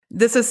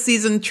This is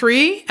season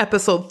 3,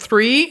 episode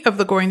 3 of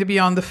the Going to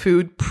Beyond the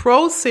Food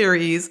Pro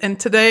series. And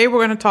today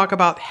we're going to talk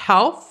about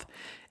health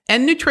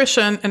and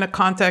nutrition in the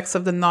context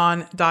of the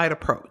non-diet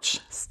approach.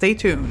 Stay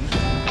tuned.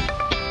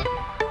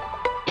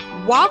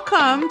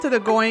 Welcome to the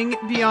Going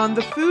Beyond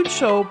the Food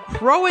Show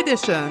Pro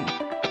Edition.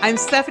 I'm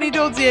Stephanie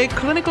Dodier,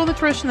 clinical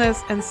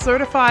nutritionist and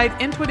certified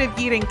intuitive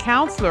eating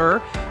counselor,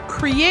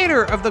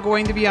 creator of the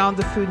Going to Beyond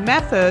the Food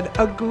method,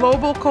 a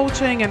global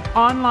coaching and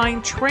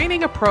online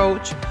training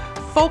approach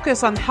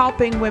focused on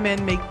helping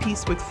women make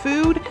peace with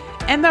food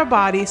and their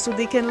bodies so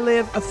they can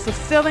live a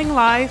fulfilling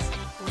life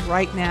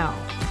right now.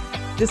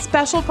 This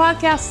special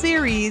podcast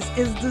series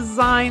is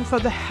designed for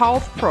the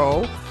health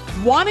pro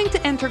wanting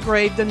to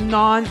integrate the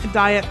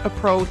non-diet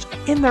approach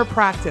in their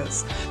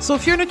practice. So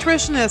if you're a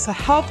nutritionist, a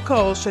health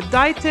coach, a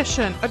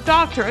dietitian, a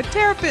doctor, a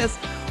therapist,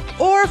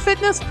 or a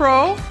fitness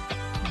pro,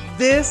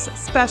 this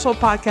special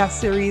podcast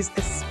series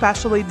is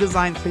specially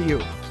designed for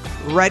you.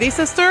 Ready,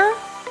 sister?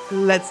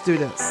 Let's do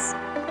this.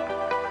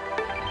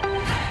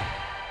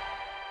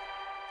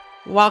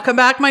 Welcome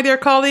back, my dear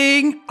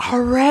colleague.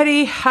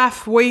 Already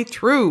halfway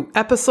through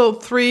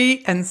episode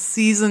 3 and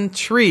season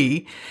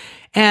 3.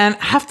 And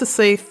I have to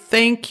say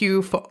thank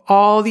you for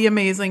all the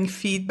amazing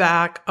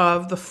feedback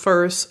of the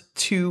first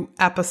 2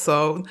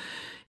 episodes.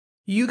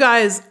 You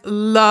guys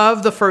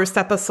love the first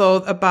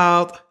episode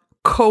about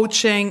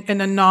coaching in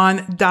a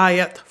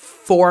non-diet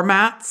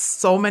format.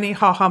 So many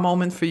haha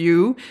moments for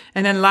you.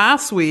 And then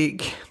last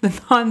week, the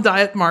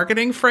non-diet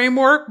marketing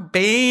framework,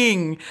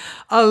 bang,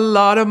 a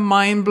lot of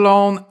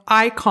mind-blown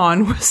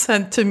icon were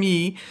sent to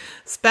me,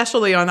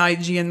 especially on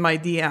IG and my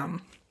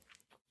DM.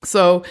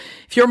 So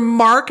if you're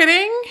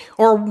marketing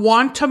or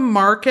want to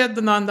market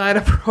the non-diet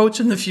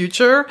approach in the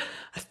future,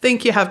 I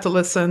think you have to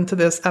listen to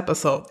this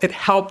episode. It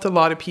helped a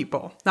lot of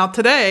people. Now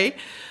today,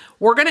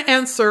 we're going to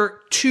answer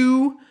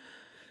 2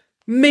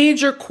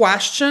 major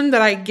question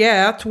that I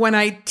get when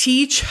I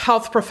teach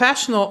health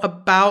professional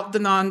about the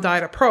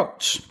non-diet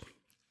approach.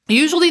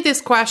 Usually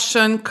this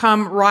question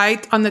come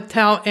right on the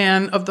tail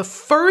end of the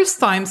first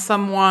time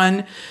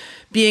someone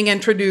being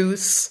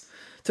introduced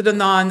to the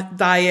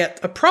non-diet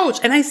approach.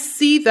 And I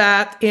see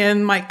that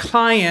in my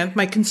client,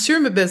 my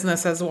consumer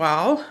business as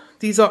well.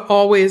 These are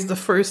always the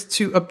first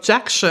 2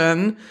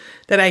 objections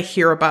that I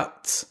hear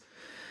about.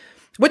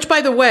 Which,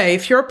 by the way,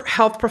 if you're a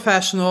health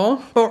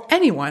professional, or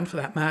anyone for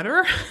that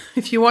matter,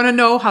 if you want to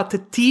know how to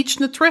teach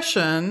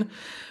nutrition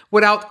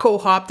without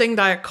co-opting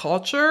diet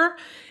culture,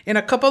 in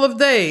a couple of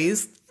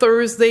days,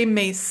 Thursday,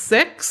 May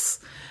 6th,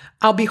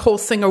 I'll be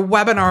hosting a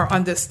webinar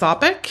on this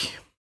topic.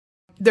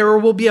 There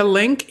will be a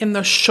link in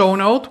the show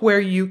note where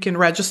you can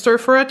register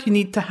for it. You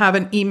need to have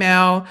an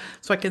email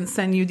so I can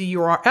send you the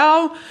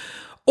URL.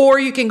 Or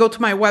you can go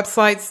to my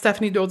website,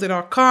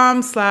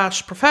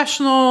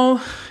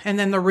 stephaniedodier.com/professional, and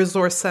then the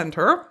resource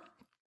center.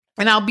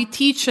 And I'll be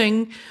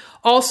teaching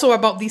also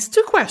about these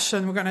 2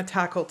 questions we're going to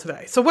tackle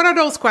today. So what are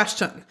those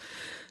questions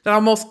that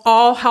almost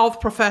all health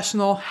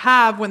professionals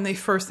have when they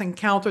first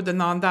encounter the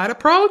non-diet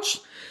approach?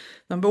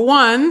 Number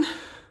 1,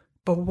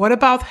 but what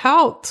about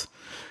health?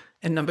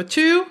 And number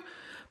 2,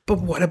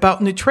 but what about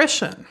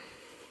nutrition?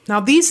 Now,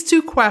 these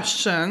 2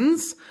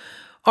 questions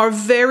are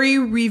very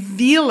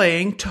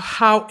revealing to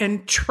how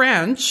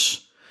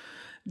entrenched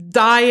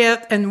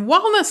diet and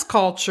wellness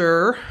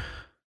culture,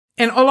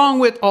 and along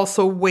with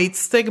also weight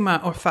stigma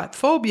or fat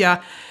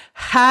phobia,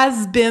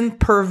 has been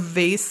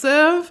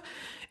pervasive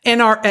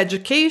in our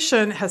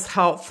education as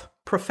health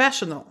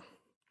professional.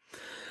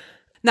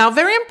 Now,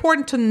 very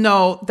important to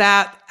note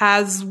that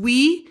as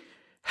we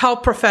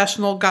health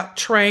professional got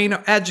trained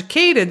or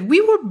educated,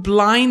 we were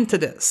blind to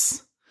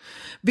this.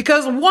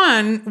 Because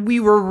 1, we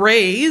were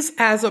raised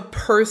as a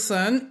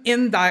person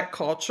in diet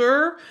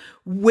culture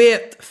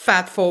with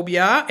fat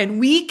phobia, and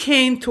we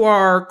came to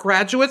our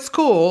graduate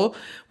school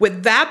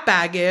with that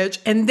baggage,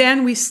 and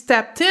then we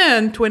stepped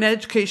into an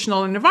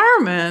educational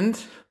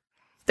environment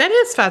that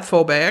is fat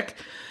phobic,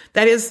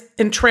 that is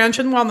entrenched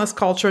in wellness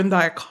culture and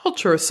diet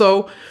culture.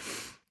 So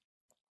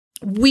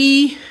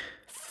we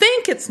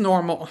think it's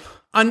normal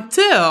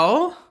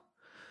until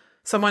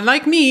someone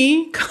like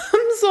me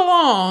comes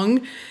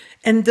along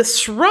and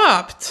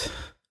disrupt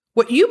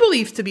what you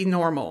believe to be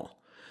normal.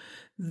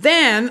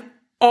 Then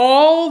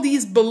all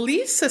these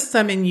belief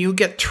systems in you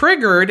get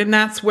triggered, and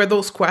that's where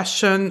those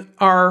questions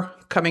are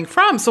coming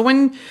from. So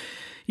when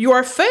you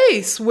are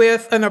faced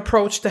with an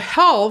approach to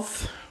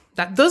health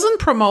that doesn't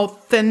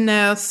promote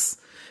thinness,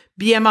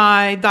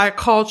 BMI, diet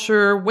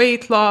culture,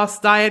 weight loss,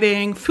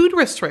 dieting, food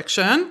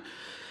restriction,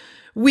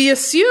 we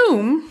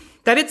assume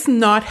that it's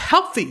not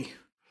healthy,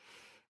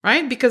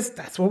 right? Because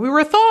that's what we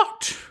were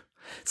taught.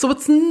 So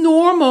it's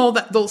normal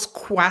that those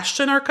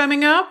questions are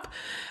coming up.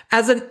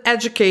 As an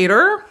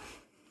educator,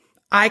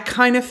 I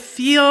kind of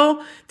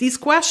feel these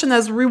questions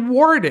as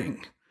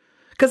rewarding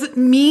because it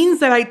means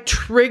that I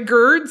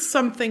triggered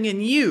something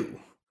in you.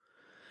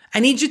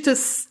 I need you to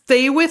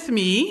stay with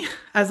me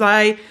as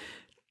I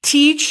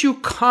teach you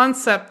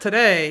concept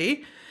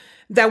today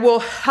that will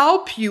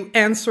help you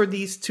answer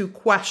these 2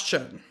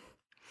 questions.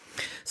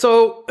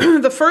 So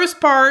the first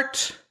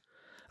part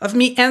of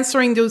me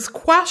answering those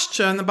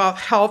questions about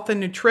health and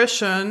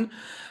nutrition,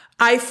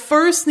 I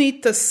first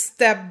need to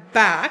step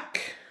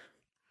back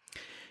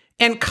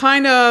and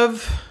kind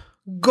of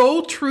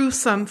go through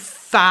some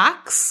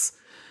facts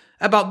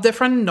about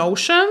different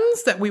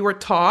notions that we were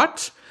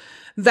taught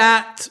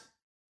that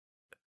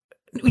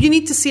you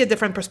need to see a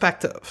different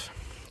perspective.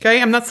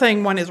 Okay, I'm not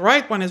saying one is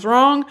right, one is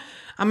wrong.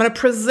 I'm going to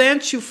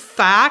present you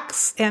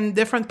facts and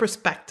different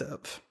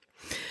perspective.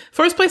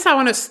 First place I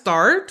want to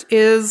start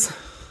is,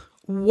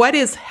 what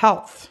is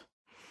health?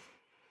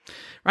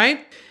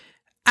 Right?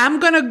 I'm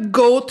going to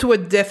go to a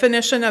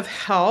definition of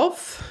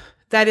health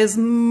that is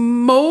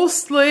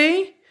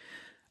mostly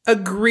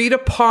agreed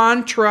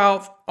upon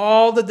throughout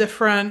all the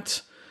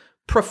different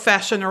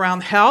profession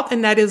around health,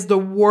 and that is the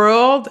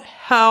World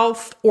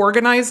Health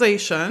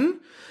Organization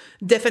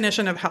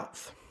definition of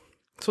health.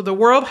 So the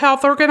World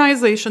Health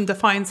Organization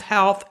defines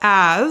health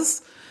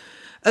as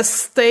a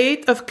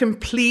state of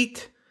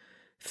complete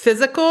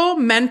physical,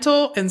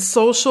 mental, and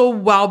social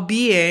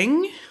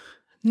well-being,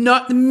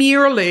 not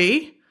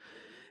merely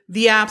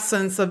the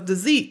absence of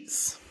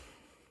disease.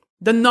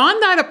 The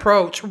non-diet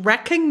approach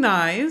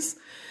recognizes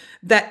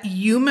that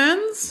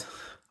humans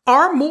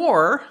are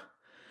more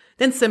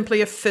than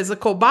simply a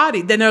physical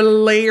body, than a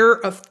layer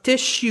of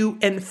tissue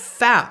and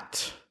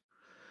fat.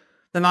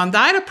 The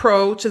non-diet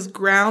approach is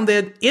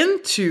grounded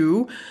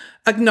into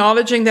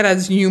acknowledging that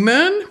as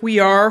human, we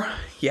are,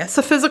 yes,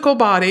 a physical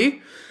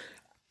body,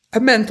 a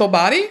mental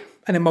body,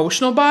 an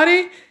emotional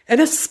body, and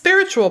a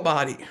spiritual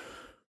body,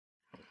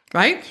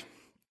 right?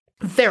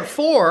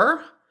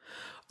 Therefore,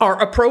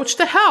 our approach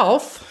to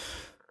health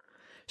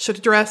should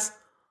address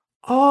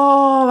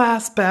all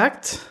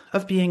aspects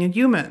of being a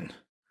human,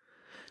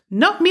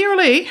 not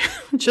merely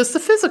just the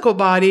physical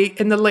body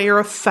and the layer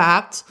of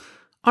fat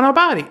on our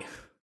body.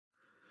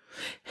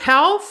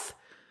 Health,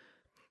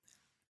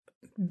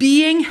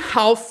 being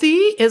healthy,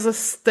 is a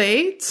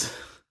state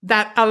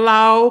that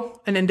allows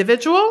an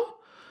individual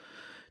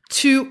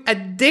to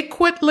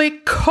adequately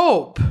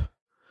cope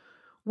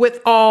with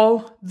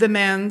all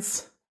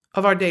demands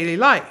of our daily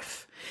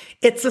life.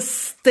 It's a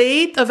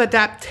state of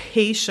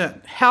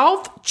adaptation.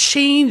 Health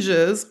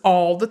changes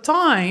all the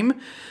time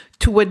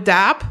to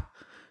adapt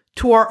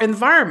to our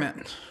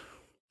environment.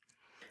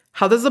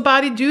 How does the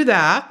body do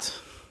that?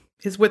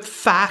 Is with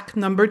fact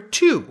number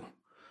 2.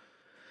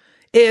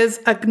 Is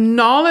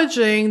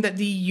acknowledging that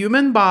the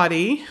human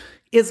body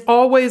is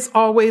always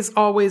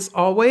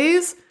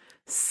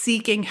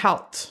seeking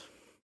health.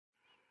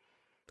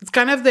 It's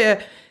kind of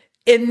the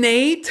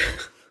innate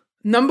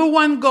number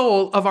one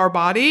goal of our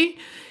body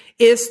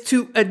is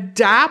to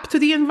adapt to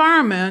the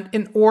environment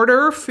in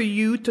order for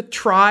you to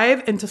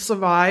thrive and to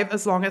survive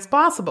as long as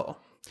possible.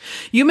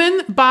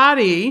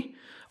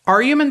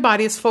 Our human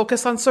body is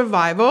focused on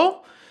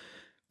survival,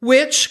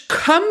 which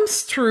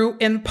comes through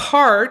in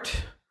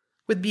part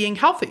with being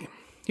healthy.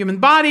 Human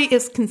body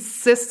is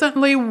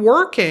consistently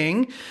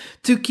working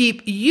to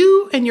keep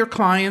you and your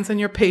clients and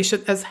your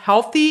patient as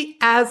healthy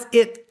as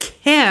it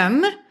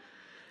can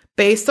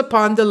based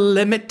upon the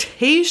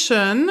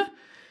limitation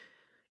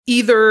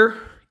either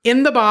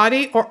in the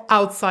body or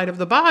outside of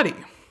the body.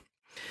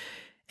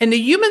 And the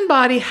human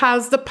body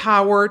has the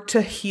power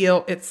to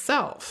heal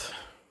itself.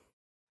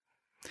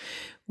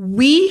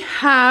 We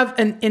have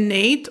an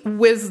innate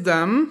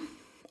wisdom,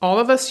 all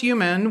of us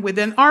human,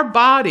 within our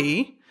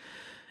body.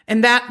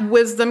 And that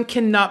wisdom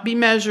cannot be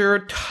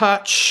measured,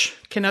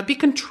 touched, cannot be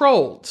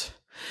controlled.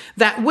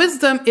 That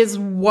wisdom is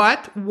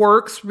what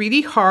works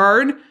really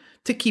hard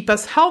to keep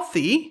us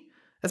healthy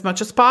as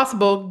much as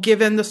possible,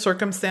 given the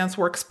circumstance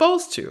we're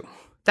exposed to.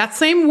 That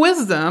same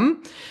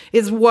wisdom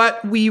is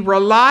what we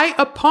rely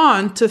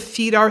upon to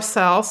feed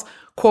ourselves,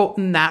 quote,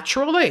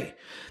 naturally.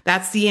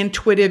 That's the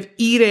intuitive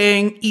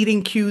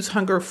eating cues,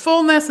 hunger,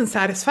 fullness, and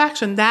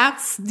satisfaction.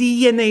 That's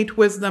the innate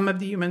wisdom of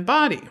the human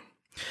body.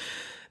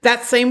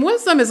 That same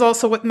wisdom is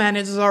also what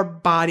manages our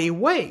body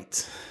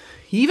weight.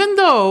 Even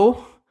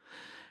though,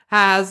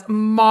 as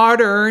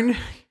modern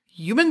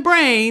human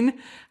brain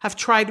have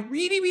tried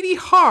really, really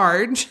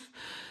hard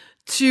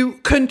to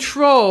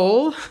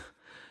control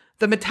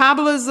the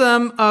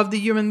metabolism of the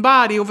human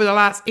body over the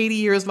last 80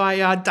 years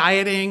via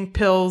dieting,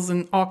 pills,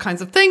 and all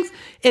kinds of things,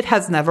 it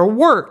has never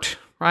worked,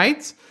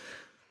 right?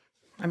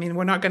 I mean,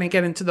 we're not going to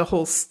get into the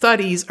whole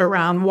studies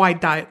around why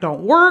diet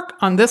don't work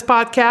on this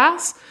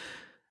podcast.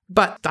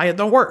 But diet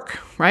don't work,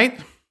 right?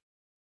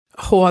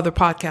 A whole other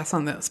podcast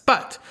on this.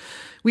 But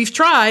we've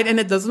tried and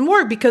it doesn't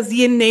work because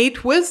the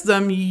innate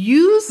wisdom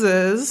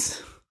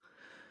uses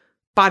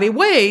body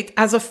weight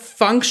as a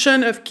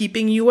function of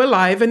keeping you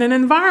alive in an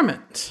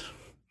environment.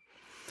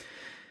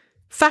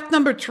 Fact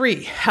number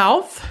 3,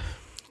 health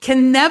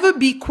can never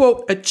be,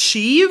 quote,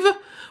 achieved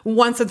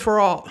once and for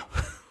all.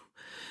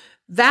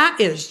 That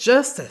is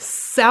just a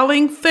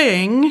selling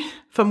thing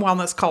from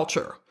wellness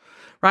culture.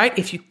 Right?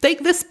 If you take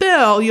this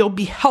pill, you'll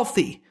be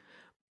healthy.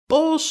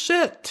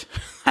 Bullshit.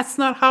 That's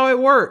not how it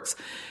works.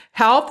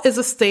 Health is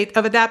a state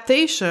of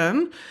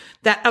adaptation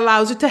that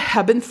allows you to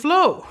ebb and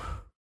flow.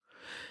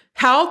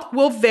 Health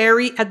will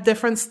vary at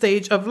different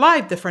stage of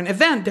life, different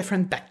event,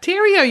 different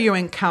bacteria you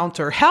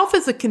encounter. Health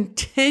is a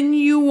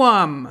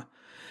continuum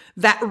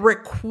that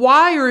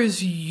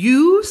requires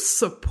you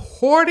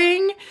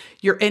supporting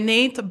your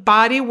innate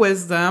body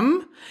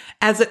wisdom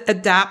as it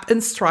adapt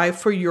and strive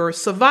for your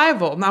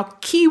survival. Now,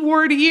 key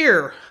word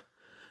here,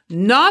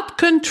 not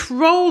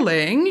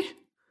controlling,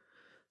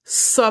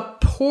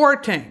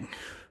 supporting.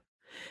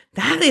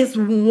 That is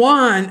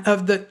one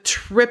of the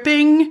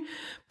tripping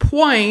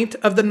point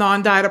of the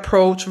non-diet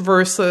approach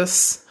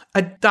versus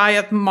a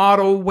diet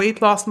model,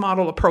 weight loss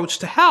model approach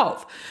to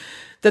health.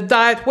 The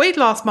diet weight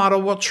loss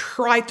model will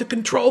try to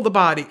control the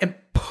body and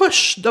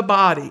push the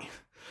body.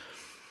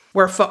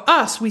 Where for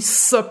us, we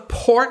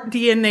support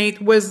the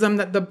innate wisdom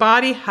that the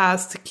body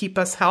has to keep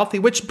us healthy,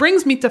 which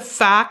brings me to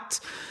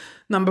fact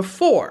number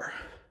 4.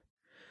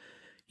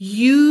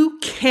 You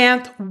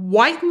can't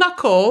white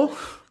knuckle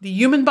the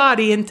human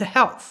body into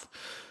health.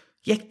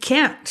 You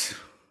can't.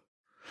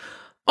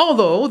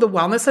 Although the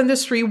wellness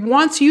industry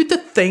wants you to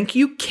think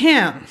you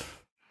can.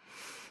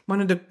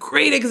 One of the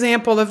great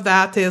examples of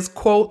that is,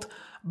 quote,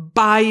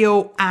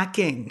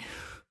 biohacking.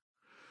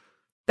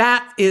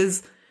 That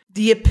is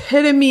the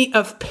epitome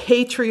of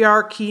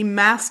patriarchy,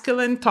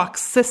 masculine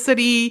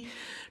toxicity,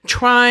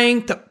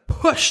 trying to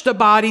push the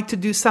body to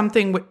do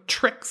something with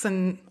tricks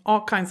and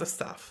all kinds of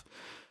stuff.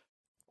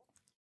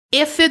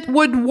 If it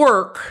would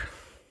work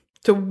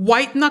to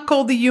white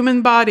knuckle the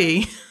human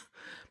body,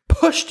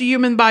 push the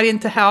human body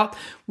into health,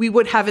 we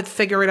would have it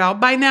figured out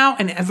by now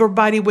and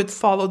everybody would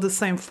follow the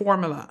same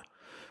formula.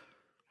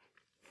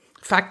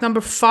 Fact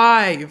number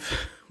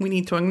 5, we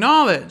need to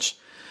acknowledge.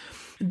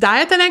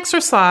 Diet and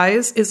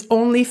exercise is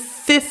only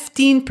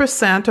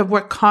 15% of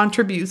what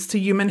contributes to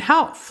human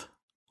health.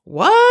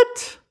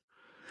 What?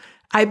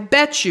 I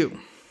bet you,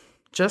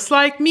 just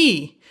like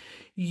me,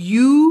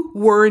 you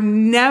were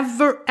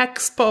never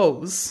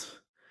exposed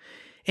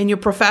in your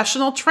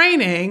professional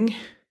training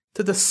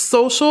to the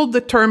social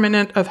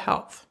determinant of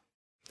health.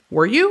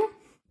 Were you?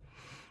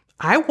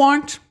 I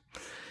weren't.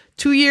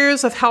 2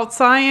 years of health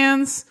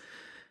science,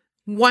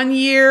 1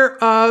 year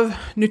of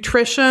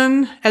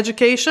nutrition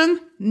education,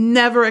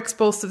 never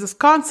exposed to this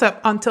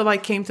concept until I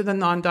came to the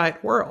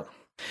non-diet world.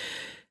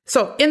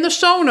 So in the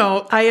show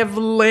note, I have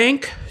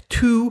linked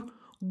to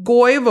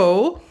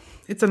Goivo.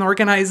 It's an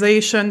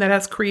organization that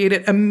has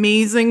created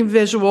amazing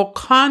visual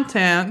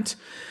content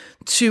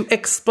to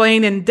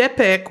explain and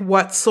depict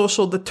what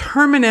social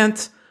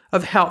determinants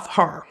of health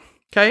are.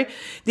 Okay.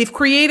 They've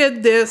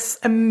created this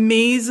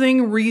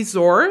amazing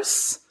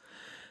resource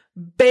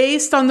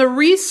based on the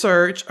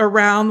research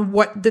around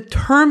what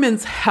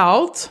determines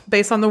health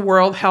based on the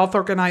World Health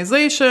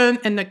Organization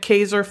and the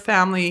Kaiser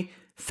Family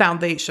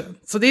Foundation.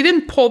 So they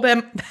didn't pull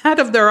them out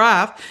of their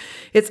ass.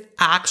 It's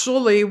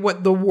actually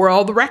what the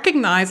world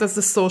recognizes as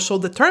the social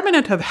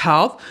determinant of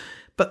health.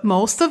 But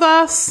most of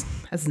us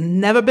has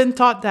never been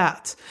taught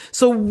that.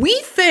 So we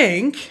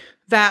think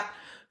that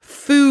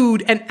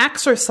food and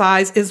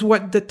exercise is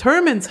what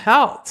determines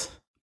health,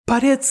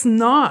 but it's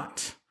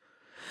not.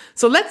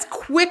 So let's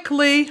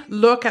quickly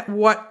look at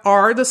what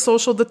are the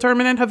social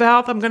determinants of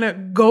health. I'm going to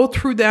go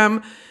through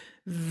them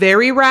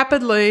very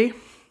rapidly.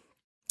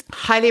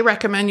 Highly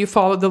recommend you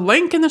follow the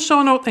link in the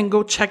show note and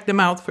go check them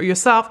out for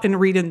yourself and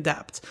read in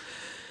depth.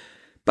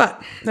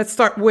 But let's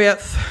start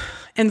with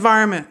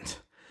environment.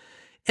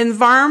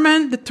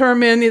 Environment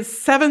determined is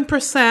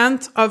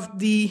 7% of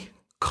the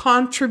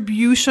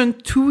contribution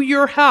to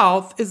your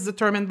health is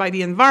determined by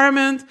the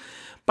environment.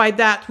 By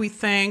that, we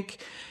think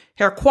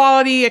hair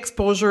quality,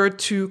 exposure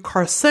to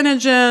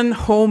carcinogen,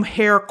 home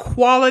hair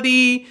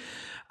quality,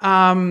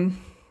 that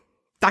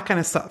kind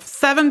of stuff.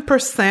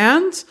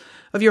 7%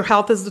 of your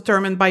health is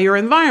determined by your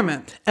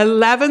environment.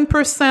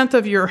 11%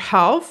 of your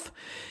health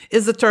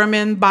is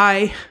determined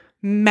by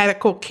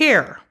medical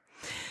care.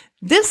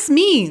 This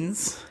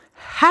means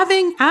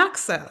having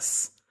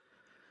access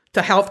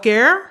to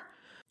healthcare,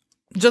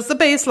 just the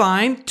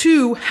baseline,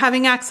 to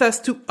having access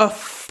to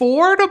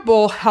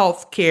affordable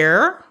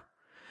healthcare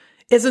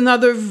is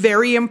another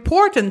very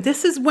important.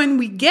 This is when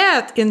we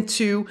get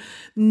into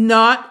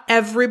not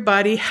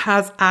everybody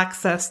has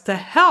access to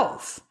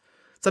health.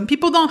 Some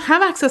people don't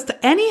have access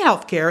to any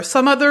healthcare.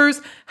 Some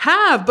others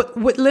have, but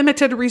with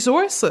limited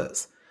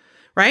resources,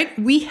 right?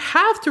 We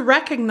have to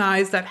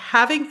recognize that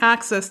having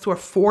access to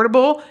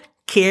affordable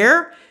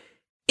care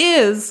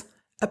is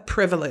a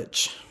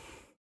privilege.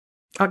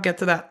 I'll get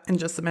to that in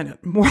just a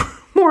minute.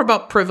 More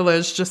about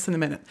privilege just in a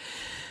minute.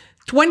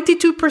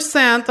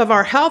 22% of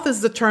our health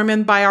is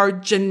determined by our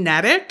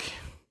genetic,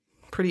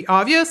 pretty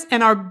obvious,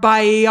 and our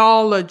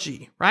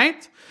biology,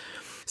 right?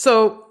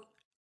 So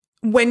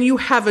when you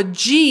have a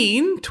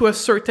gene to a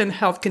certain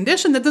health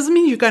condition, that doesn't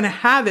mean you're going to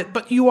have it,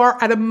 but you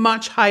are at a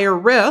much higher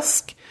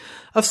risk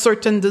of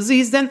certain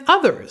disease than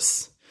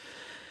others.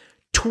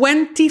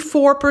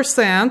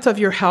 24% of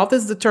your health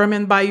is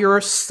determined by your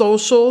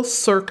social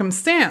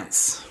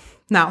circumstance.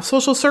 Now,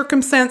 social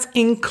circumstance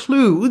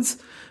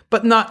includes,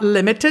 but not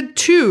limited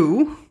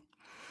to,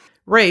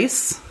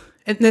 race,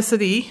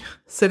 ethnicity,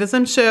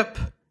 citizenship,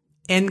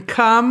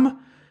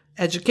 income,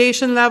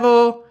 education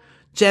level,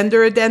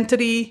 gender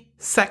identity,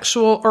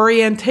 sexual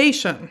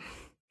orientation.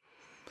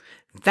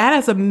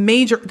 That's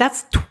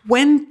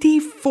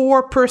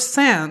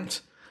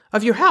 24%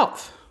 of your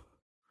health.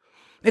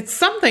 It's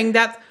something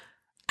that's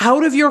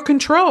out of your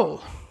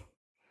control.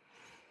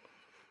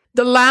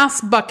 The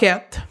last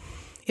bucket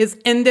is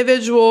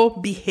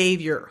individual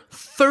behavior.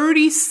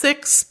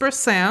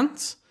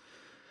 36%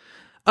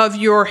 of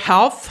your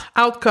health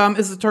outcome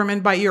is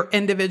determined by your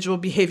individual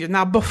behavior.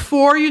 Now,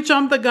 before you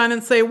jump the gun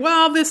and say,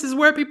 well, this is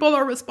where people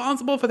are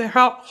responsible for their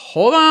health,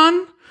 hold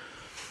on.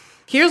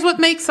 Here's what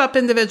makes up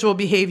individual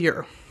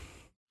behavior: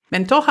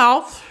 mental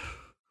health,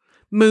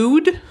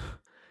 mood,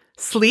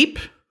 sleep.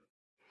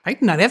 Right?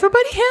 Not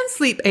everybody can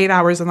sleep 8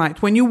 hours a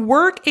night. When you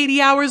work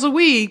 80 hours a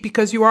week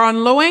because you are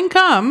on low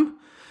income,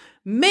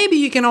 maybe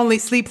you can only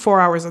sleep 4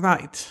 hours a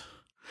night.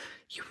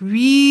 You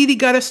really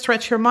got to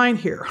stretch your mind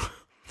here.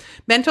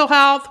 Mental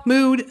health,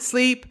 mood,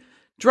 sleep,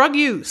 drug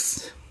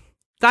use,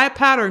 diet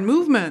pattern,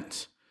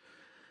 movement,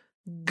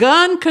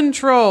 gun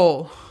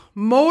control,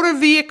 motor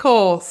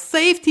vehicle,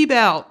 safety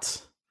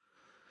belt.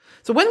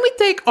 So when we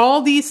take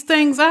all these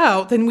things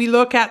out and we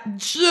look at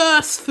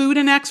just food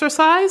and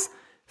exercise,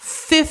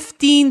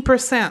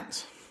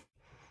 15%.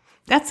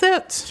 That's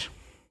it.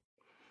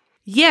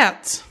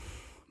 Yet,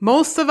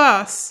 most of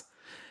us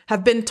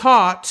have been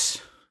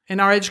taught in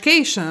our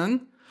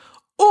education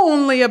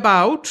only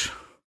about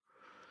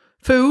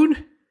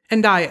food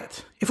and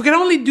diet. If we could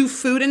only do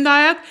food and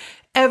diet,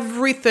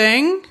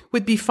 everything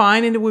would be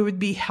fine and we would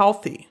be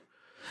healthy.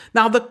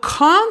 Now, the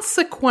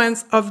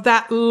consequence of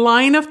that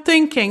line of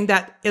thinking,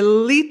 that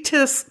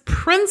elitist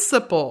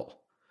principle,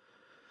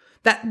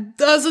 that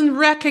doesn't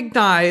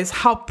recognize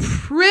how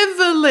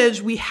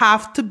privileged we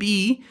have to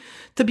be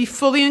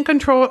fully in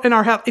control in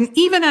our health. And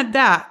even at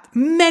that,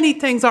 many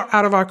things are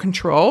out of our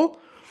control,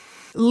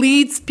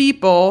 leads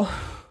people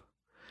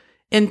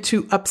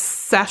into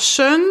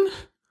obsession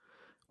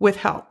with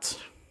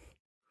health.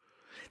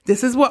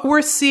 This is what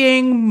we're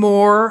seeing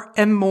more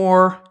and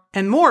more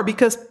and more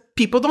because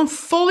people don't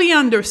fully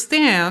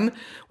understand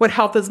what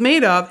health is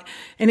made of.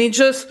 And they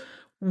just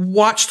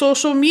watch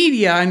social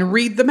media and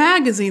read the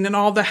magazine and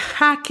all the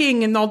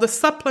hacking and all the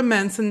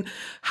supplements and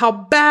how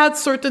bad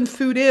certain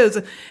food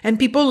is. And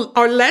people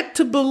are led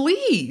to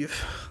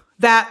believe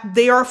that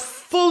they are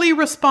fully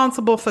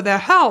responsible for their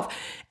health.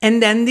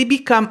 And then they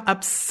become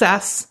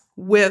obsessed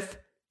with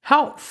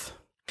health.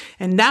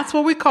 And that's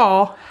what we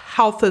call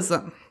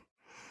healthism.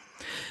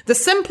 The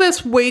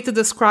simplest way to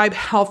describe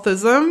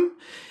healthism,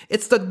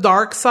 it's the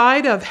dark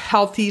side of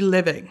healthy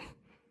living.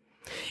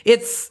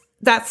 It's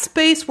that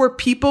space where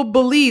people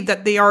believe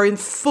that they are in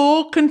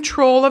full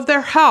control of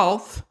their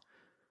health,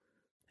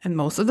 and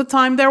most of the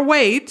time their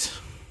weight.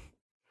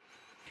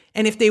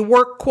 And if they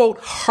work, quote,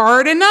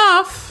 hard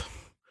enough,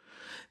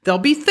 they'll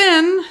be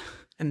thin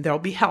and they'll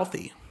be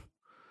healthy.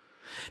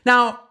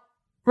 Now,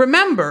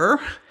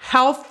 remember,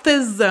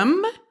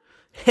 healthism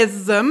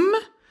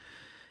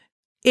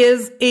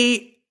is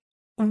a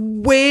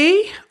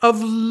way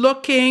of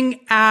looking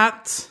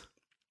at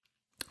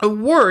a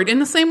word in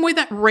the same way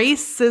that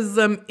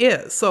racism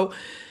is. So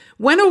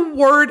when a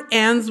word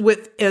ends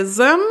with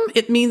ism,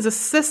 it means a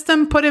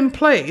system put in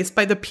place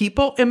by the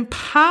people in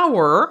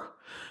power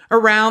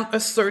around a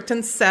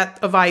certain set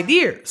of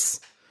ideas.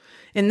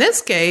 In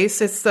this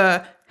case, it's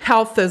the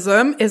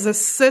healthism is a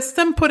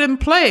system put in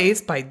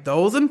place by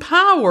those in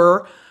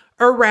power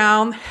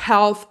around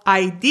health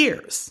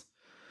ideas.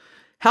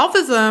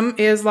 Healthism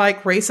is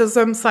like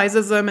racism,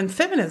 sizeism, and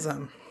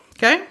feminism.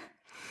 Okay?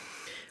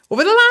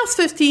 Over the last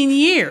 15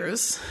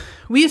 years,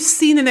 we've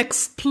seen an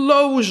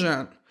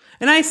explosion.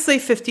 And I say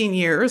 15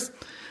 years.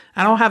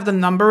 I don't have the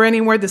number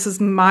anywhere. This is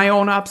my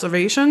own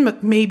observation,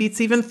 but maybe it's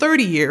even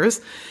 30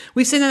 years.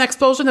 We've seen an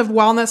explosion of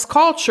wellness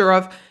culture,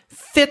 of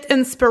fit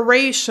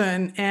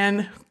inspiration,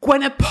 and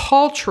Gwyneth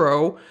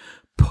Paltrow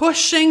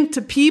pushing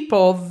to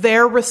people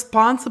their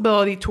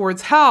responsibility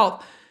towards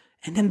health,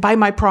 and then buy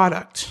my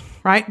product,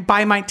 right?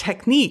 Buy my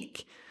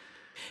technique.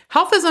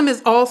 Healthism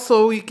is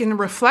also, you can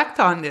reflect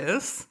on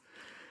this.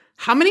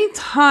 How many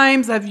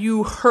times have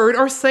you heard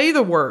or say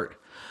the word,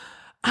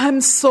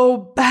 I'm so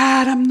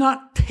bad, I'm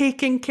not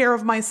taking care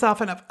of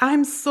myself enough.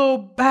 I'm so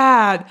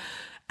bad,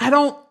 I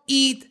don't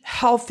eat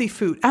healthy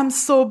food. I'm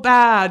so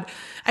bad,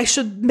 I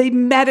should be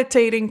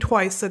meditating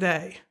twice a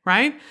day,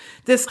 right?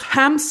 This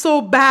I'm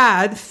so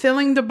bad,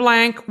 filling the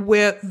blank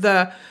with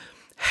the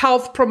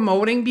health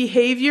promoting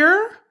behavior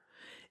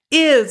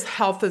is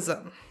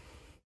healthism.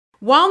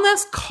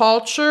 Wellness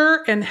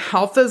culture and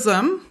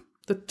healthism,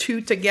 the two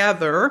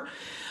together,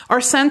 are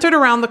centered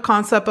around the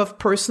concept of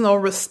personal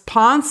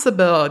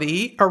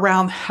responsibility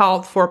around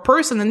health for a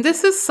person. And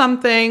this is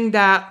something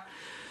that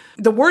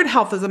the word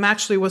healthism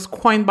actually was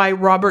coined by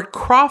Robert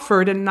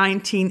Crawford in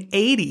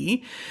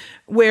 1980,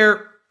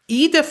 where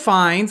he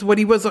defines what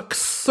he was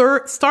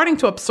starting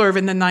to observe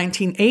in the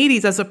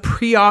 1980s as a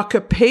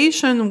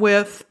preoccupation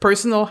with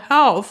personal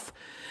health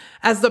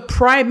as the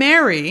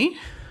primary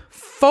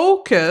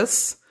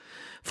focus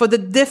for the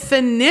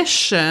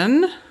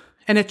definition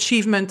and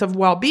achievement of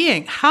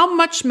well-being? How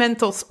much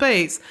mental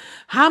space,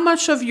 how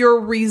much of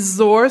your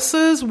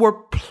resources were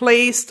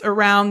placed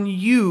around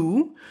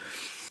you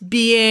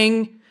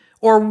being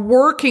or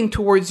working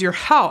towards your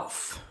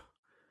health,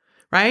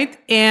 right?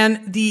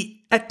 And the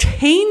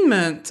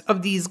attainment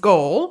of these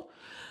goals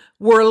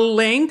were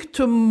linked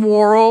to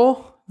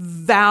moral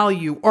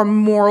value or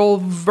moral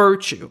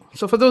virtue.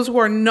 So for those who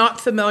are not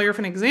familiar,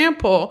 for an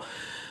example,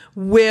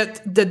 with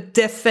the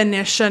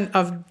definition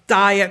of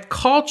diet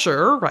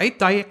culture, right?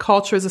 Diet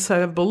culture is a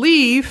set of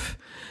beliefs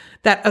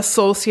that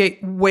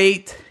associate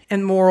weight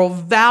and moral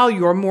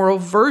value or moral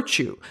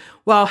virtue,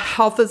 while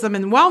healthism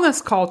and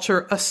wellness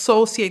culture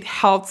associate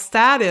health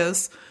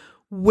status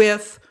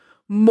with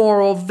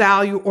moral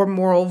value or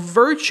moral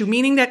virtue,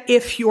 meaning that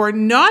if you're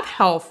not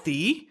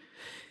healthy,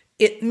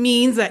 it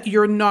means that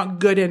you're not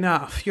good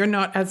enough. You're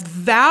not as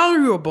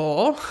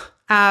valuable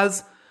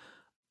as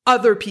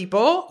other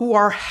people who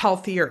are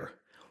healthier.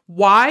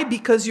 Why?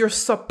 Because you're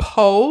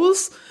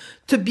supposed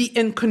to be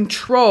in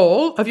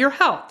control of your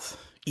health.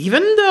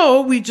 Even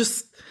though we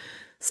just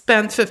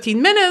spent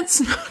 15 minutes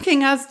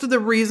looking as to the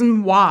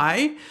reason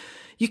why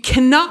you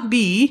cannot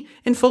be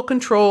in full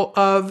control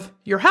of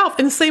your health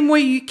in the same way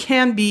you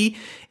can be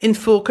in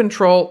full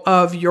control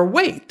of your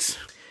weight.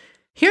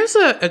 Here's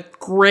a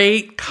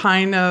great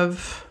kind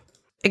of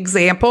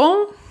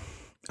example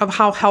of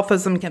how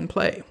healthism can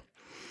play.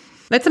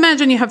 Let's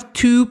imagine you have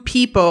two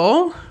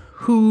people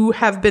who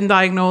have been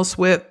diagnosed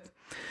with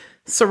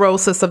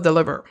cirrhosis of the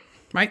liver,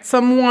 right?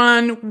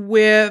 Someone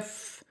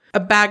with a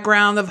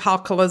background of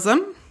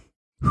alcoholism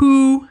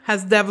who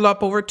has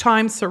developed over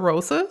time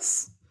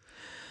cirrhosis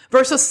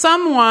versus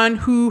someone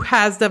who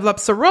has developed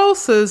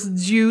cirrhosis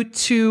due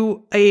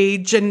to a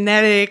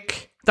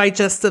genetic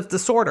digestive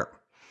disorder.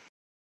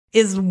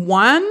 Is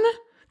one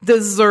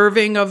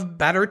deserving of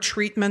better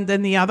treatment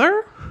than the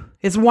other?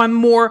 Is one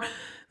more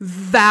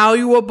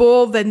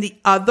valuable than the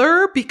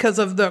other because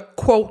of the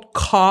quote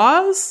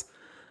cause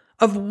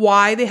of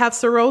why they have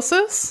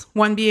cirrhosis?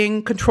 One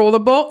being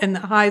controllable in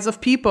the eyes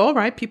of people,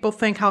 right? People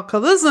think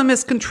alcoholism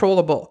is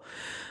controllable.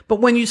 But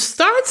when you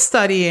start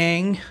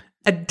studying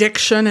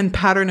addiction and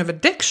pattern of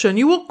addiction,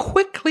 you will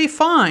quickly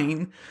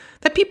find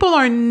that people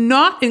are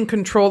not in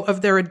control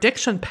of their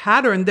addiction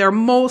pattern. They're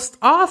most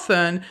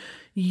often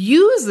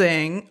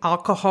using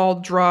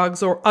alcohol,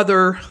 drugs, or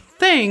other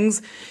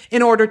things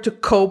in order to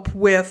cope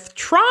with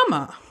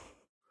trauma.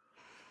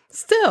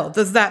 Still,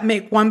 does that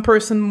make one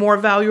person more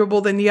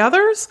valuable than the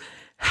others?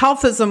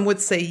 Healthism would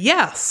say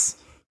yes.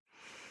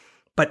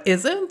 But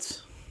is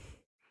it?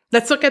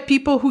 Let's look at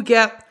people who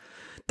get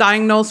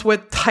diagnosed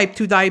with type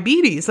 2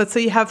 diabetes. Let's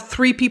say you have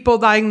 3 people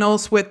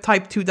diagnosed with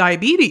type 2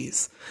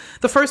 diabetes.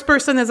 The first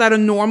person is at a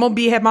normal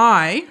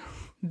BMI,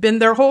 been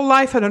their whole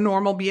life at a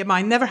normal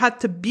BMI, never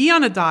had to be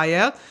on a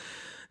diet.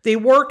 They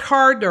worked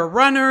hard, they're a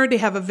runner, they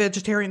have a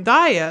vegetarian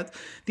diet.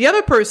 The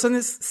other person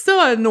is still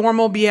at a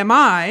normal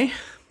BMI,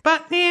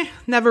 but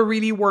never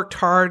really worked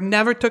hard,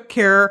 never took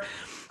care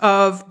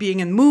of being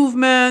in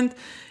movement,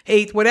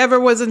 ate whatever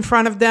was in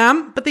front of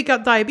them, but they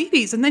got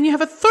diabetes. And then you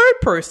have a third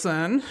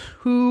person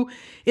who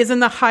is in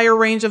the higher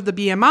range of the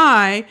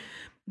BMI.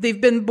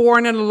 They've been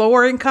born in a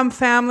lower income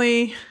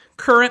family,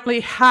 currently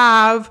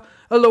have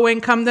a low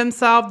income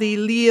themselves. They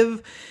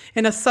live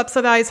in a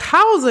subsidized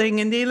housing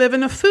and they live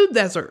in a food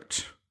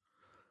desert.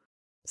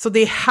 So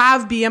they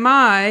have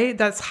BMI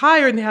that's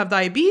higher and they have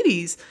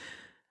diabetes.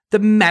 The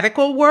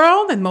medical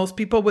world, and most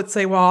people would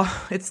say, well,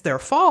 it's their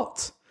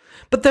fault.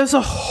 But there's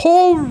a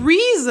whole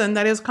reason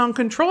that is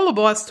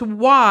uncontrollable as to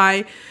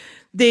why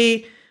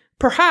they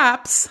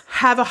perhaps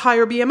have a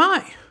higher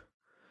BMI.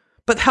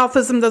 But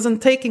healthism doesn't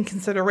take in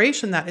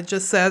consideration that. It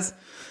just says,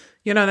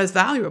 you're not as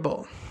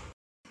valuable.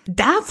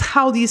 That's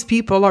how these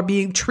people are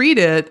being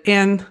treated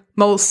in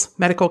most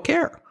medical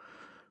care,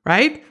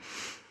 right?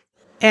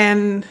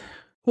 And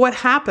what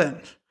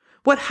happened?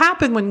 What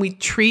happened when we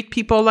treat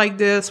people like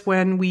this,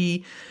 when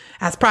we,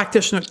 as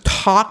practitioners,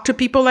 talk to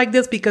people like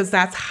this, because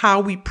that's how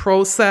we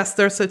process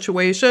their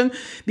situation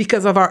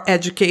because of our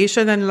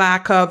education and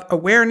lack of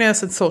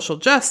awareness and social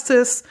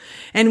justice.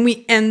 And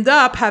we end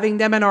up having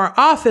them in our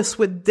office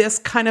with this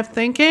kind of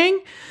thinking.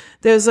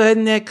 There's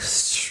an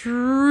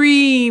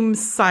extreme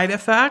side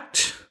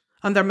effect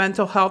on their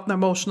mental health and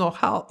emotional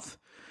health,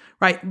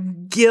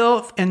 right?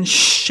 Guilt and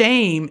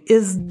shame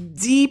is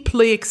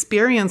deeply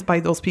experienced by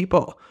those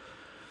people,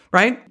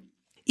 right?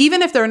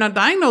 Even if they're not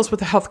diagnosed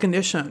with a health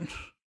condition,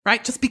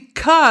 right? Just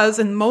because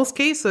in most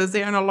cases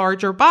they're in a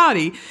larger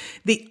body,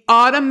 they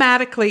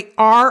automatically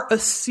are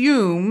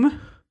assumed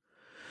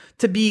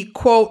to be,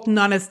 quote,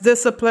 not as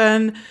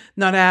disciplined,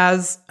 not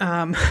as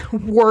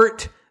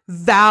worth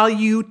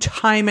value,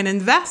 time, and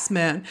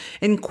investment,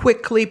 and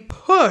quickly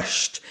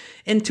pushed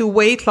into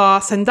weight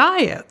loss and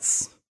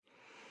diets.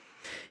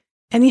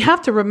 And you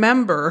have to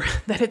remember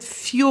that it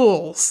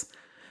fuels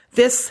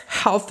this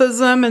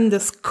healthism and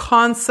this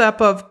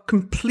concept of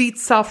complete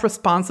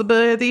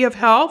self-responsibility of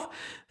health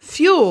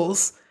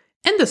fuels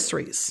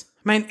industries.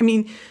 I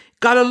mean,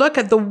 Got to look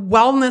at the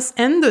wellness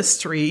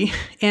industry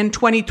in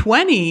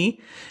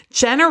 2020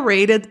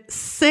 generated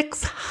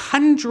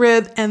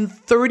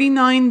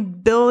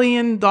 $639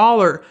 billion.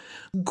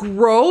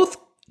 Growth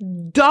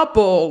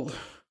doubled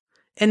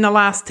in the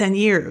last 10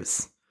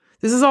 years.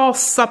 This is all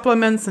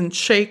supplements and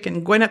shake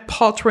and Gwyneth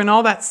Paltrow and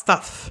all that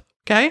stuff,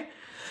 okay?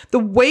 The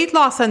weight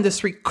loss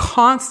industry,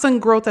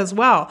 constant growth as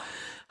well,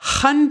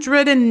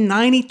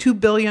 $192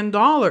 billion.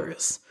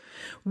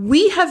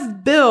 We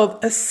have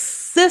built a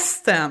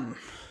system,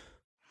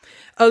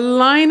 a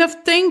line of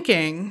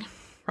thinking,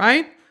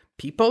 right?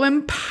 People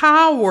in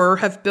power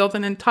have built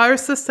an entire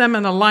system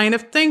and a line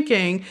of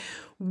thinking.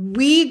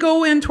 We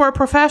go into our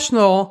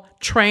professional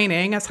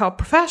training as health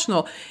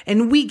professional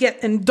and we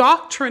get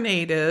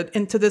indoctrinated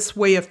into this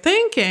way of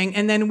thinking.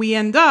 And then we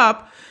end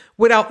up,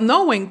 without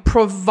knowing,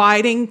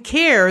 providing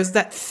cares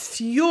that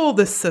fuel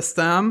the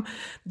system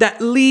that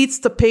leads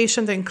to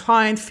patient and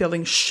client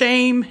feeling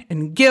shame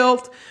and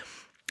guilt.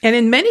 And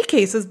in many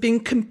cases, being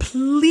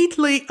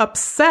completely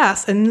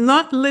obsessed and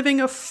not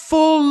living a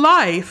full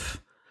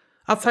life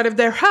outside of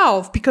their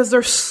health because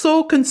they're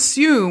so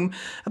consumed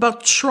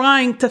about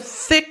trying to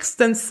fix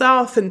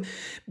themselves and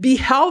be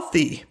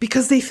healthy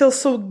because they feel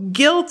so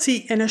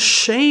guilty and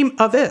ashamed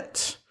of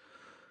it.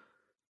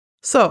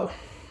 So,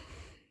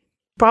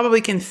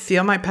 probably can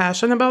feel my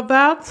passion about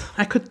that.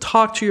 I could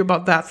talk to you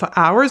about that for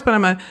hours, but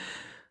I'm going to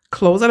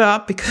close it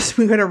up because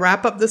we're going to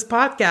wrap up this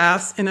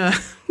podcast in a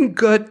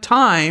good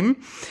time.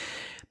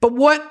 But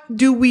what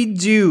do we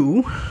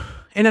do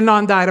in a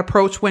non-diet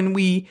approach when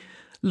we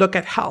look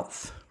at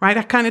health, right?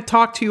 I kind of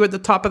talked to you at the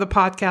top of the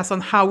podcast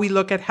on how we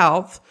look at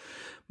health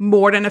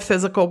more than a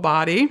physical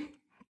body,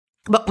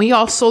 but we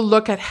also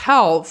look at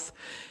health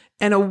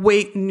in a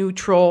weight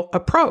neutral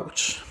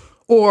approach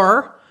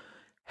or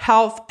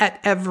health at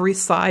every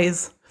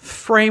size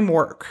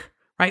framework.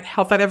 Right?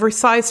 Health at every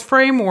size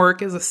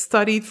framework is a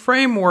studied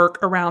framework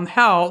around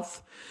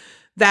health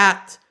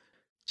that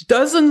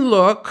doesn't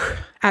look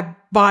at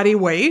body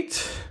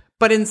weight,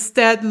 but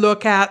instead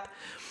look at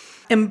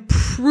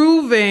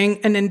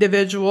improving an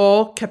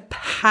individual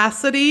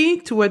capacity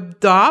to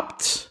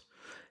adopt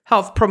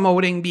health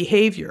promoting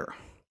behavior,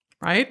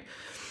 right?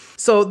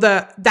 So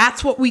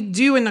that's what we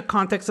do in the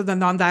context of the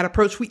non-diet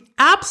approach. We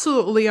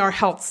absolutely are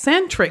health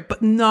centric,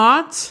 but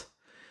not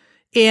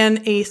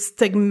in a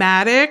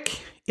stigmatic,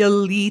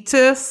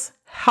 elitist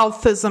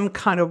healthism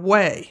kind of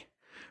way,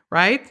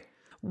 right?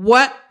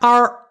 What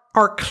our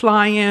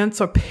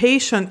clients or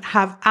patients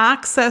have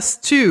access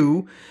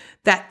to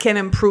that can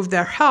improve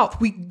their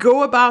health. We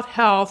go about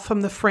health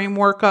from the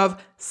framework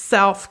of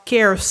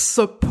self-care,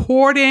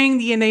 supporting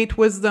the innate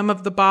wisdom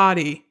of the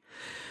body,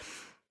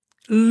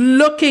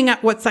 looking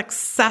at what's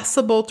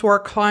accessible to our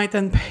client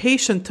and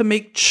patient to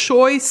make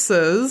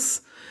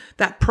choices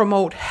that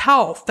promote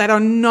health, that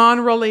are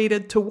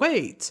non-related to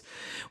weight.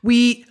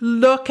 We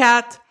look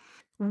at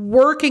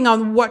working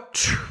on what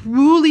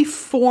truly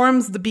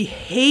forms the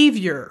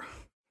behavior,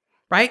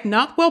 right?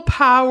 Not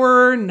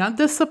willpower, not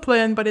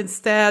discipline, but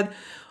instead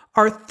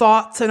our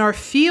thoughts and our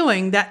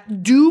feeling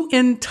that do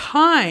in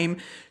time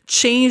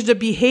change the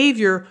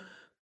behavior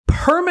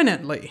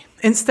permanently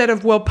instead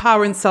of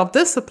willpower and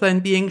self-discipline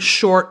being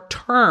short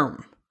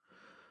term.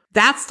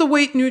 That's the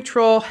weight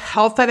neutral,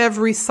 health at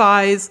every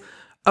size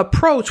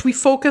approach. We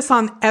focus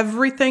on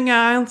everything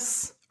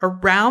else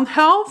around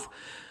health,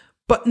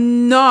 but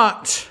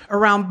not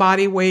around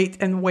body weight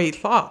and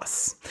weight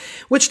loss,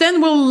 which then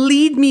will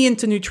lead me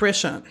into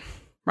nutrition,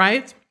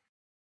 right?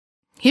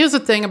 Here's the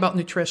thing about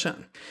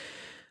nutrition.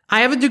 I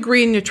have a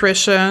degree in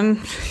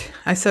nutrition.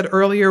 I said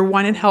earlier,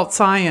 one in health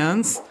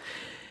science.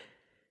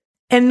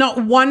 And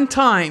not one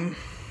time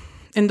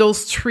in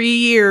those 3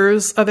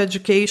 years of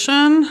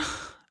education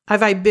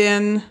have I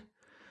been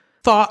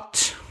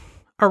taught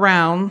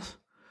around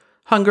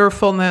hunger,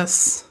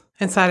 fullness,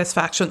 and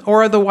satisfaction,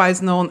 or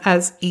otherwise known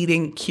as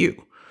eating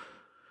Q.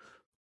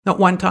 Not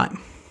one time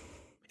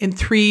in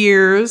 3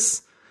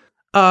 years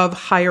of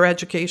higher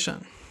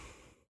education.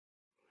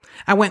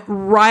 I went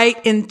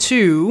right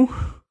into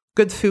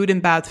good food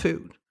and bad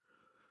food.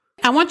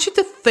 I want you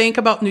to think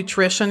about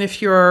nutrition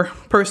if you're a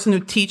person who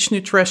teach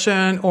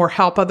nutrition or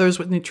help others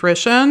with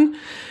nutrition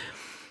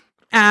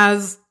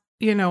as,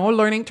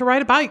 learning to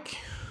ride a bike.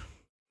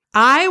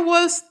 I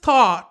was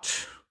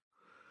taught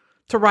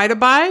to ride a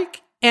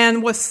bike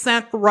and was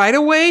sent right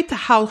away to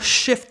how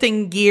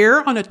shifting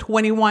gear on a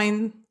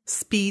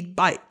 21-speed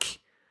bike.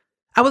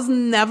 I was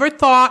never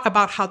taught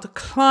about how to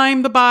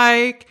climb the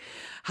bike,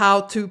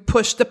 how to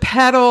push the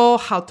pedal,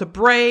 how to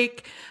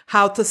brake,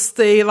 how to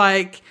stay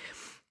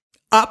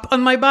up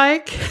on my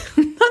bike.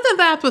 None of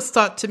that was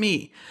taught to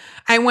me.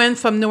 I went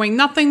from knowing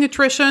nothing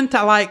nutrition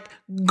to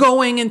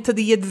going into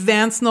the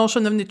advanced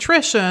notion of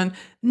nutrition,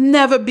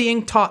 never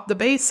being taught the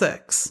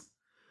basics,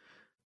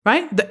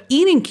 right? The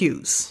eating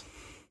cues.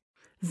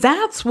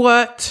 That's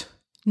what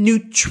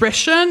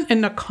nutrition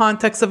in the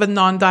context of a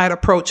non-diet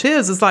approach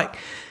is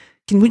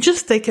can we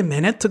just take a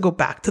minute to go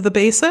back to the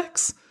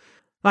basics?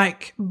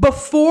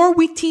 Before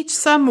we teach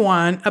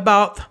someone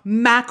about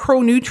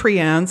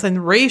macronutrients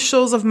and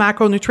ratios of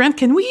macronutrients,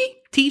 can we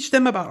teach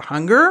them about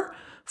hunger,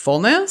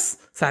 fullness,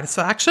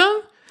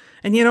 satisfaction.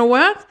 And you know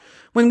what?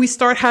 When we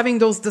start having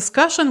those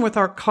discussions with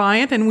our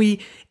client and we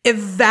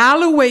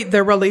evaluate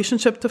their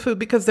relationship to food,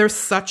 because there's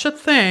such a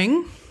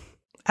thing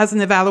as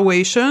an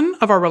evaluation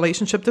of our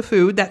relationship to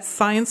food, that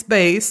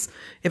science-based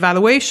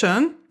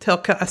evaluation,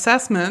 TILCA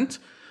assessment.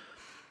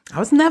 I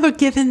was never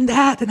given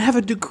that and have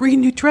a degree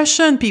in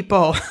nutrition,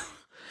 people.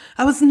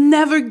 I was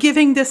never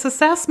giving this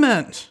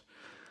assessment.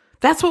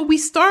 That's what we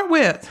start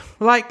with.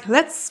 Like,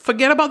 let's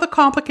forget about the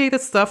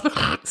complicated stuff.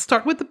 Let's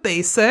start with the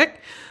basic.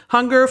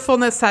 Hunger,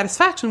 fullness,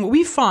 satisfaction. What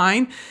we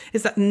find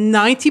is that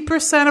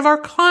 90% of our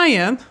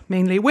clients,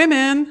 mainly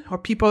women or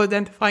people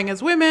identifying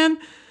as women,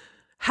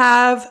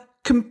 have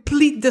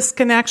complete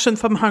disconnection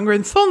from hunger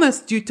and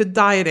fullness due to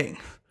dieting.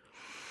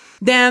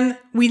 Then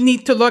we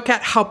need to look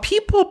at how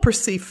people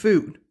perceive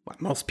food.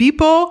 Most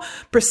people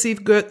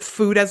perceive good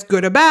food as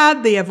good or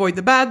bad. They avoid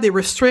the bad, they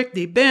restrict,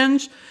 they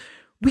binge.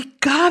 We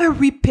gotta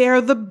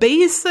repair the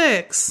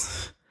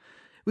basics.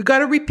 We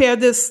gotta repair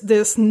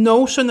this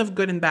notion of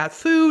good and bad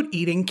food,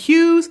 eating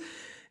cues.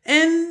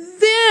 And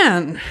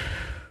then,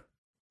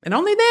 and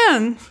only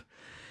then,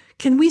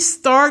 can we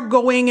start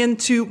going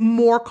into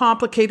more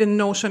complicated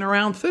notion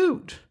around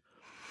food?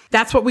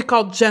 That's what we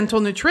call gentle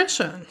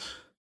nutrition.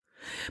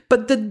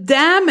 But the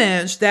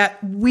damage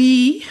that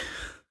we,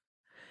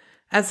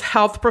 as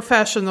health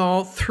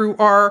professionals, through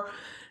our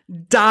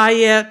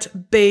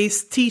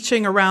diet-based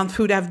teaching around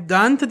food have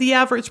done to the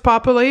average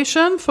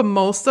population, for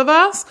most of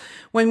us,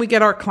 when we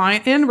get our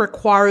client in,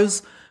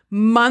 requires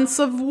months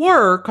of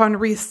work on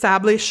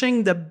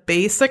reestablishing the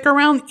basic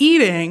around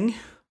eating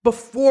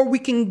before we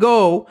can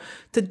go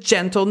to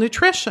gentle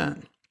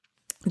nutrition.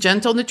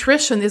 Gentle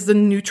nutrition is the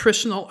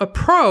nutritional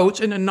approach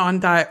in a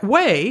non-diet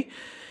way.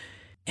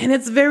 And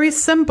it's very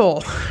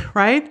simple,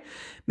 right?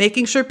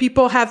 Making sure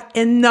people have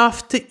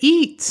enough to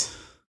eat.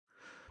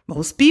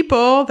 Most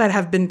people that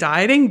have been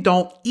dieting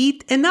don't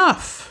eat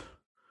enough,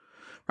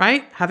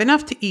 right? Have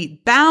enough to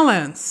eat.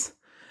 Balance.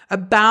 A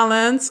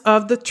balance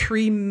of the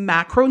 3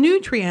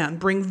 macronutrients.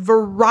 Bring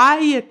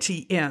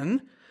variety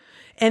in.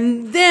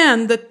 And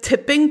then the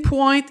tipping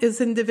point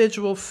is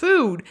individual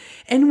food.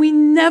 And we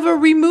never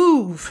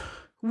remove.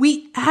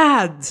 We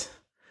add.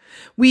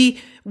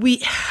 We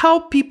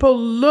help people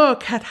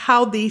look at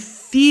how they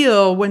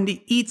feel when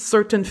they eat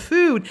certain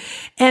food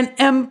and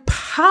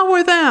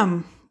empower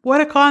them.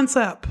 What a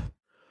concept.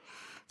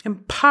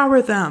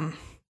 Empower them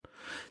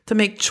to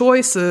make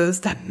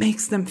choices that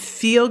makes them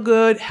feel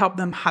good, help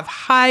them have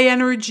high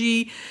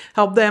energy,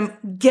 help them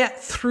get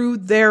through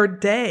their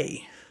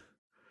day.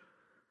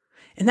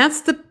 And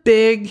that's the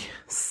big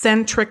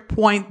centric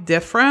point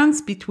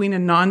difference between a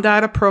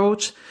non-diet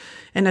approach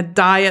and a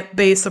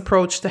diet-based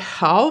approach to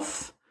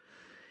health,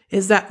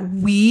 is that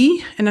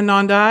we in a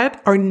non-diet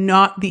are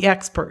not the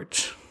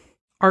expert.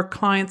 Our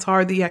clients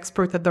are the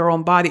expert at their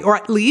own body, or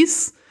at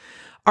least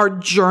our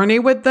journey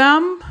with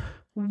them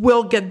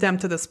will get them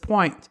to this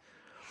point.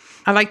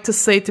 I like to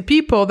say to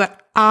people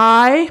that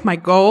my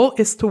goal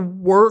is to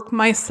work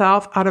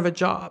myself out of a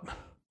job.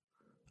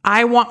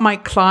 I want my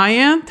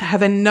client to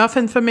have enough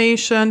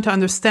information to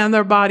understand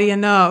their body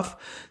enough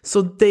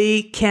so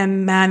they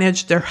can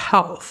manage their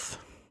health.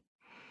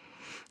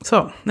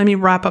 So let me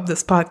wrap up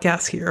this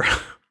podcast here.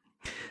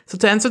 So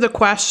to answer the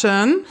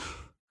question,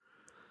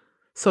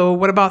 so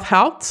what about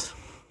health?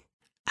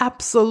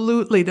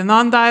 Absolutely. The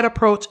non-diet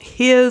approach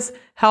is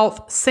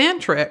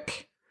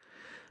health-centric,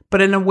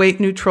 but in a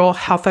weight-neutral,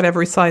 health at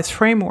every size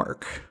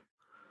framework.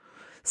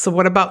 So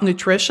what about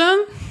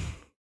nutrition?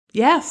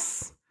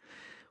 Yes.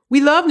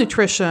 We love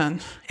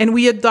nutrition, and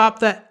we adopt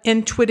that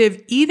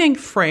intuitive eating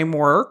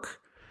framework,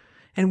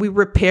 and we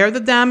repair the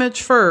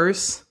damage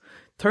first,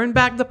 turn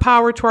back the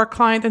power to our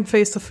client and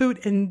face the food,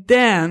 and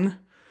then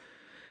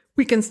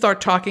we can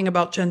start talking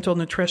about gentle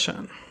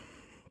nutrition.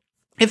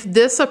 If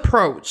this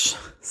approach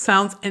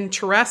sounds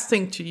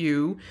interesting to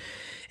you,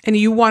 and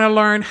you want to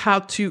learn how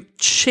to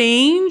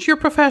change your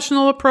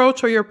professional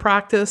approach or your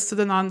practice to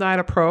the non-diet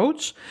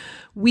approach,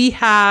 we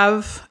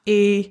have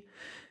a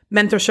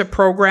mentorship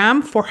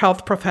program for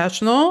health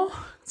professional.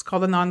 It's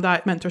called the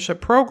Non-Diet Mentorship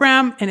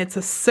Program, and it's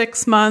a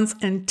 6 months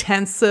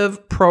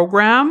intensive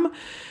program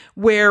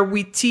where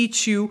we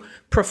teach you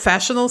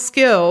professional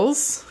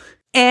skills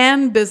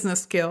and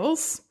business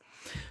skills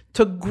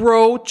to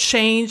grow,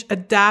 change,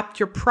 adapt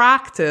your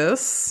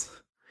practice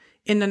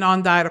in the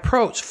non-diet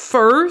approach.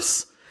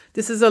 First,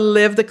 this is a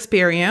lived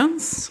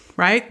experience,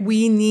 right?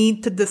 We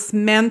need to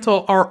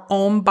dismantle our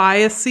own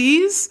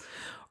biases,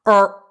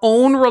 our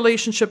own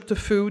relationship to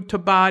food, to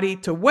body,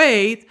 to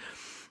weight,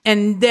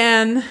 and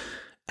then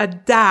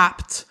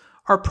adapt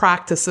our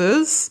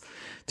practices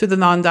to the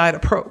non-diet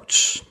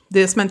approach.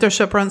 This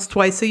mentorship runs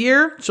twice a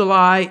year,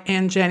 July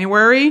and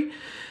January.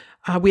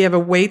 We have a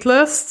wait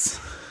list.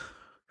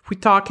 We're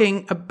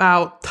talking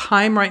about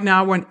time right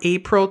now. We're in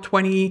April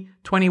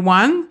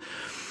 2021.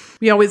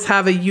 We always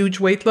have a huge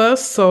wait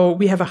list. So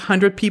we have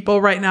 100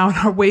 people right now on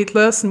our wait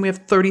list, and we have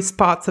 30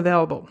 spots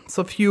available.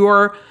 So if you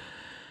are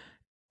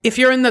If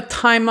you're in the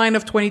timeline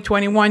of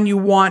 2021, you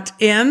want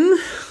in,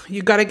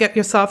 you got to get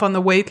yourself on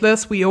the wait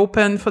list. We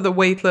open for the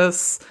wait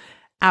list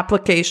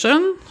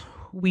application.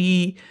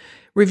 We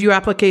review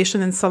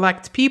application and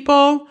select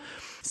people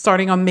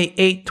starting on May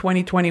 8,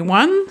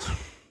 2021.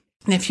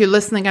 And if you're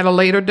listening at a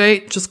later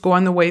date, just go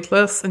on the wait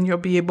list and you'll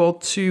be able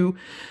to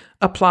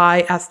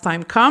apply as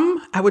time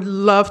comes. I would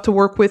love to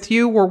work with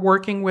you. We're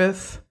working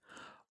with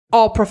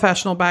all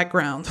professional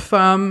background,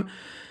 from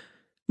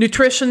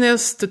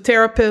nutritionist to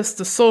therapist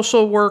to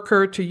social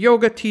worker to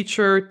yoga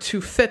teacher to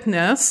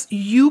fitness.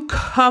 You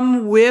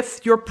come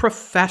with your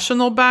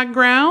professional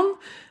background.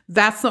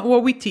 That's not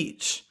what we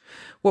teach.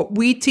 What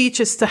we teach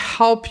is to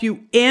help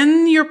you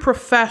in your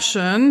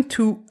profession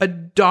to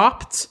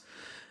adopt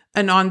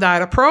a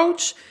non-diet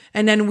approach.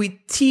 And then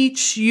we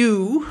teach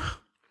you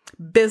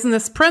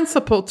business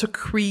principle to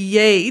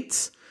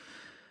create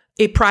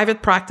a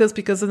private practice,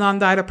 because the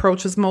non-diet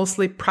approach is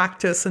mostly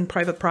practice and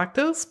private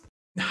practice.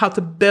 How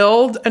to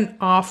build an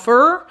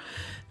offer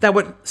that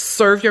would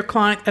serve your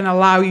client and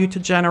allow you to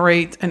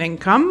generate an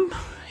income,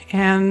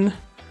 and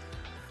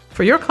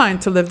for your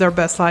client to live their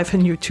best life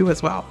and you too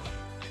as well.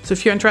 So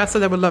if you're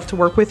interested, I would love to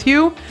work with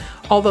you.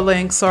 All the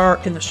links are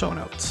in the show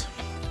notes.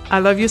 I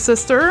love you,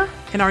 sister.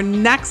 In our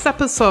next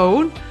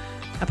episode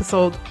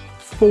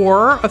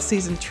 4 of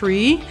season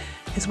 3,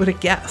 is with a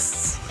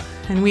guest.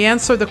 And we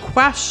answer the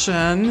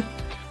question,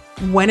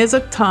 when is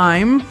it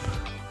time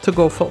to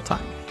go full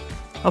time?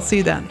 I'll see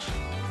you then.